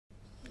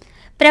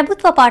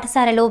ప్రభుత్వ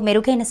పాఠశాలలో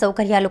మెరుగైన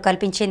సౌకర్యాలు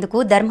కల్పించేందుకు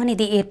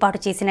ధర్మనిధి ఏర్పాటు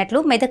చేసినట్లు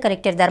మెదక్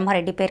కలెక్టర్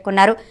ధర్మారెడ్డి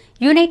పేర్కొన్నారు.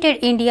 United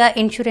India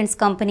insurance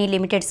company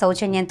limited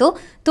సౌజన్యంతో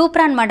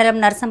తూప్రాన్ మండలం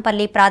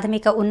నర్సంపల్లి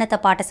ప్రాథమిక ఉన్నత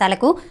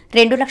పాఠశాలకు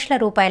 2 లక్షల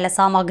రూపాయల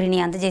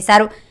సామాగ్రిని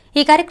అందజేశారు.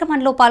 ఈ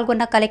కార్యక్రమంలో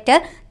పాల్గొన్న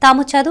కలెక్టర్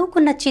తాము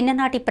చదువుకున్న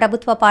చిన్ననాటి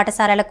ప్రభుత్వ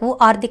పాఠశాలలకు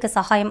ఆర్థిక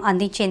సహాయం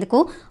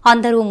అందించేందుకు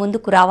అందరూ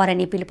ముందుకు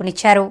రావాలని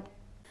పిలుపునిచ్చారు.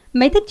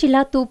 మెదక్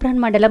జిల్లా తూప్రాన్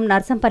మండలం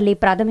నర్సంపల్లి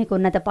ప్రాథమిక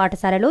ఉన్నత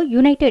పాఠశాలలో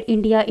United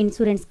India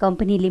insurance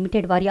company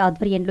limited వారి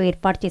ఆధ్వర్యంలో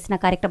ఏర్పాటు చేసిన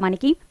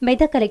కార్యక్రమానికి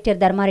మెదక్ కలెక్టర్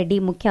ధర్మారెడ్డి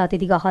ముఖ్య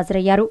అతిథిగా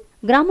హాజరయ్యారు.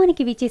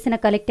 గ్రామానికి విచ్చేసిన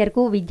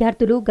కలెక్టర్కు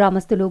విద్యార్థులు,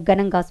 గ్రామస్తులు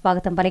ఘనంగా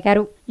స్వాగతం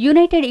పలికారు.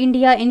 యునైటెడ్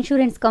ఇండియా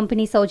ఇన్సూరెన్స్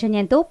కంపెనీ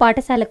సౌజన్యంతో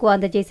పాఠశాలకు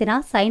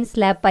అందజేసిన సైన్స్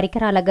ల్యాబ్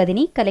పరికరాల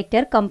గదిని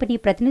కలెక్టర్ కంపెనీ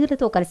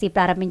ప్రతినిధులతో కలిసి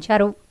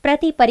ప్రారంభించారు.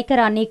 ప్రతి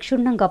పరికరాన్ని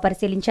క్షుణ్ణంగా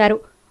పరిశీలించారు.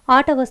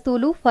 ఆట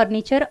వస్తువులు,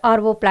 ఫర్నిచర్,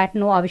 ఆర్వో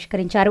ప్లాట్ను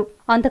ఆవిష్కరించారు.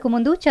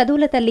 అంతకుముందు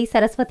చదువుల తల్లి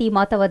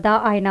సరస్వతీమాత వద్ద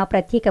ఆయన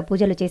ప్రత్యేక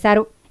పూజలు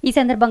చేశారు. ఈ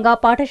సందర్భంగా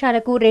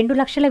పాఠశాలకు 2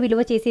 లక్షల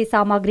విలువ చేసే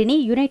సామాగ్రిని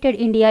యునైటెడ్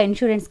ఇండియా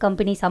ఇన్సూరెన్స్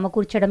కంపెనీ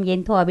సమకూర్చడం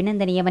ఎంతో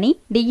అభినందనీయమని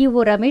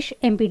డీఈఓ రమేష్,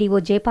 ఎంపీడీఓ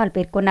జైపాల్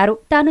పేర్కొన్నారు.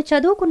 తాను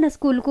చదువుకున్న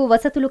స్కూలుకు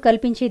వసతులు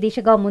కల్పించే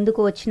దిశగా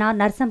ముందుకు వచ్చిన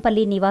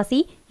నర్సంపల్లి నివాసి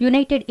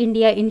యునైటెడ్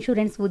ఇండియా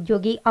ఇన్సూరెన్స్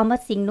ఉద్యోగి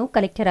అమర్ సింగ్ ను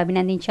కలెక్టర్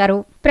అభినందించారు.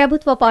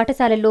 ప్రభుత్వ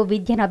పాఠశాలల్లో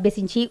విద్యను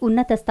అభ్యసించి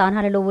ఉన్నత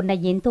స్థానాలలో ఉన్న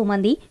ఎంతో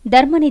మంది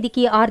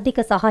ధర్మనిధికి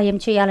ఆర్థిక సహాయం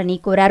చేయాలని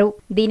కోరారు.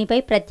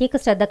 దీనిపై ప్రత్యేక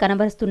శ్రద్ధ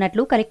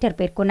కనబరుస్తున్నట్లు కలెక్టర్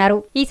పేర్కొన్నారు.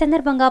 ఈ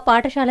సందర్భంగా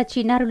పాఠశాల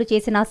చిన్నారులు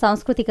చేసిన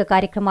సాంస్కృతిక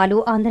కార్యక్రమాలు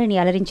అందరినీ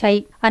అలరించాయి.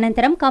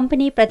 అనంతరం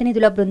కంపెనీ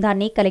ప్రతినిధుల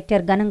బృందాన్ని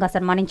కలెక్టర్ ఘనంగా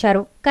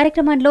సన్మానించారు.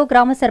 కార్యక్రమంలో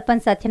గ్రామ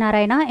sarpanch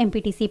Satyanarayana,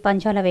 MPTC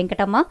Panchala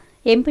Venkatamma,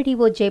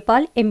 MPDO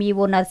Jaipal,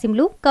 MEO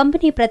Narsimlu,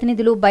 company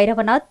ప్రతినిధులు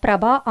భైరవనాథ్,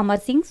 ప్రభా,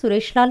 అమర్ సింగ్,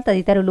 సురేష్ లాల్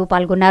తదితరులు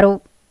పాల్గొన్నారు.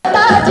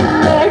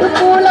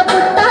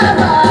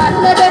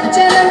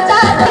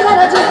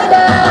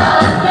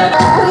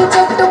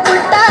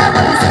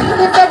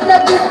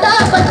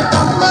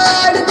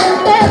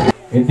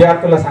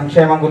 విద్యార్థుల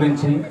సంక్షేమం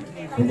గురించి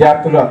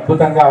విద్యార్థులు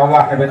అద్భుతంగా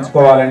అవగాహన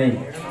పెంచుకోవాలని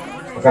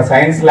ఒక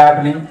సైన్స్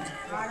ల్యాబ్ని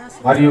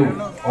మరియు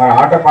వారి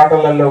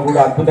ఆటపాటలలో కూడా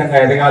అద్భుతంగా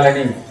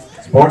ఎదగాలని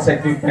స్పోర్ట్స్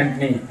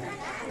ఎక్విప్మెంట్ని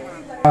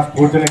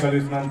స్ఫూర్తిని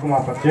కలిగిస్తున్నందుకు మా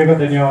ప్రత్యేక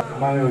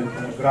ధన్యవాదాలు.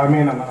 మన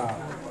గ్రామీణ మన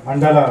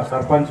మండల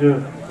సర్పంచ్,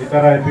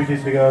 ఇతర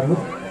ఎంపీటీసీ గారు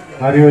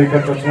మరియు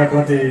ఇక్కడికి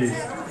వచ్చినటువంటి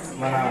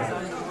మన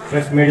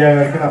ప్రెస్ మీడియా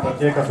గారికి నా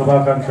ప్రత్యేక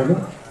శుభాకాంక్షలు.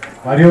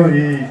 మరియు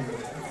ఈ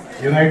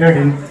యునైటెడ్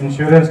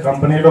ఇన్సూరెన్స్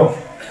కంపెనీలో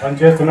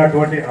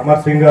పనిచేస్తున్నటువంటి అమర్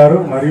సింగ్ గారు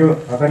మరియు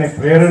అతని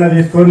ప్రేరణ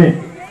తీసుకొని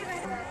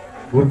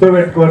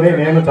గుర్తుపెట్టుకొని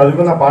నేను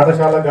చదువుకున్న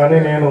పాఠశాల కానీ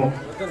నేను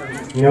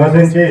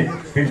నివసించి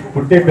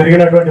పుట్టి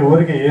పెరిగినటువంటి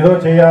ఊరికి ఏదో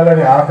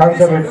చేయాలని ఆకాంక్ష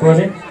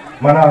పెట్టుకొని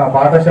మన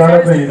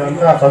పాఠశాలకు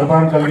ఇదంతా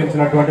సదుపాయం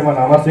కలిగించినటువంటి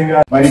మన అమర్ సింగ్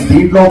గారు. మరి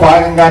దీంట్లో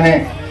భాగంగానే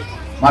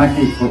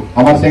మనకి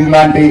అమర్ సింగ్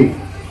లాంటి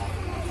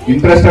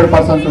ఇంట్రెస్టెడ్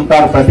పర్సన్స్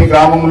ఉంటారు. ప్రతి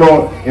గ్రామంలో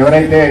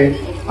ఎవరైతే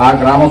ఆ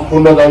గ్రామ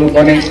స్కూల్లో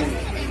చదువుకొని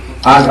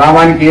ఆ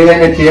గ్రామానికి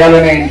ఏదైనా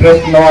చేయాలనే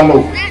ఇంట్రెస్ట్ ఉన్న వాళ్ళు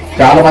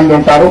చాలా మంది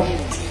ఉంటారు.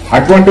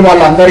 అటువంటి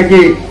వాళ్ళందరికీ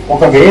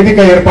ఒక వేదిక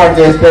ఏర్పాటు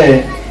చేస్తే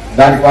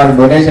దానికి వారు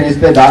డొనేషన్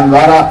ఇస్తే దాని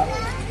ద్వారా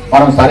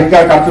మనం సరిగ్గా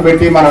ఖర్చు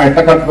పెట్టి మనం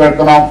ఎట్లా ఖర్చు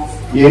పెడుతున్నాం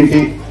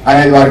ఏంటి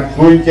అనేది వారికి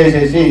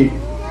చూపించేసేసి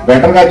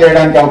బెటర్గా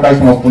చేయడానికి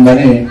అవకాశం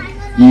వస్తుందని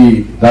ఈ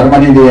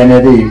ధర్మనిధి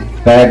అనేది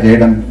తయారు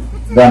చేయడం,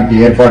 దానికి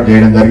ఏర్పాటు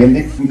చేయడం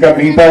జరిగింది. ఇంకా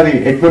మిగతాది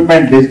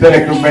ఎక్విప్మెంట్, డిజిటల్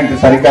ఎక్విప్మెంట్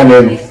సరిగ్గా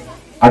లేదు.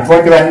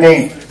 అటువంటివన్నీ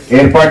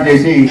ఏర్పాటు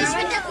చేసి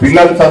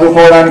పిల్లలు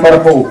చదువుకోవడానికి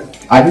వరకు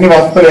అన్ని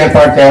వసతులు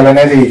ఏర్పాటు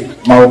చేయాలనేది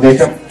మా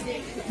ఉద్దేశం.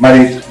 మరి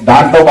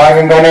దాంట్లో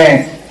భాగంగానే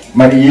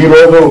మరి ఈ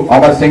రోజు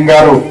అమర్ సింగ్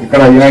గారు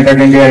ఇక్కడ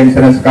యునైటెడ్ ఇండియా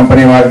ఇన్సూరెన్స్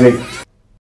కంపెనీ వారిది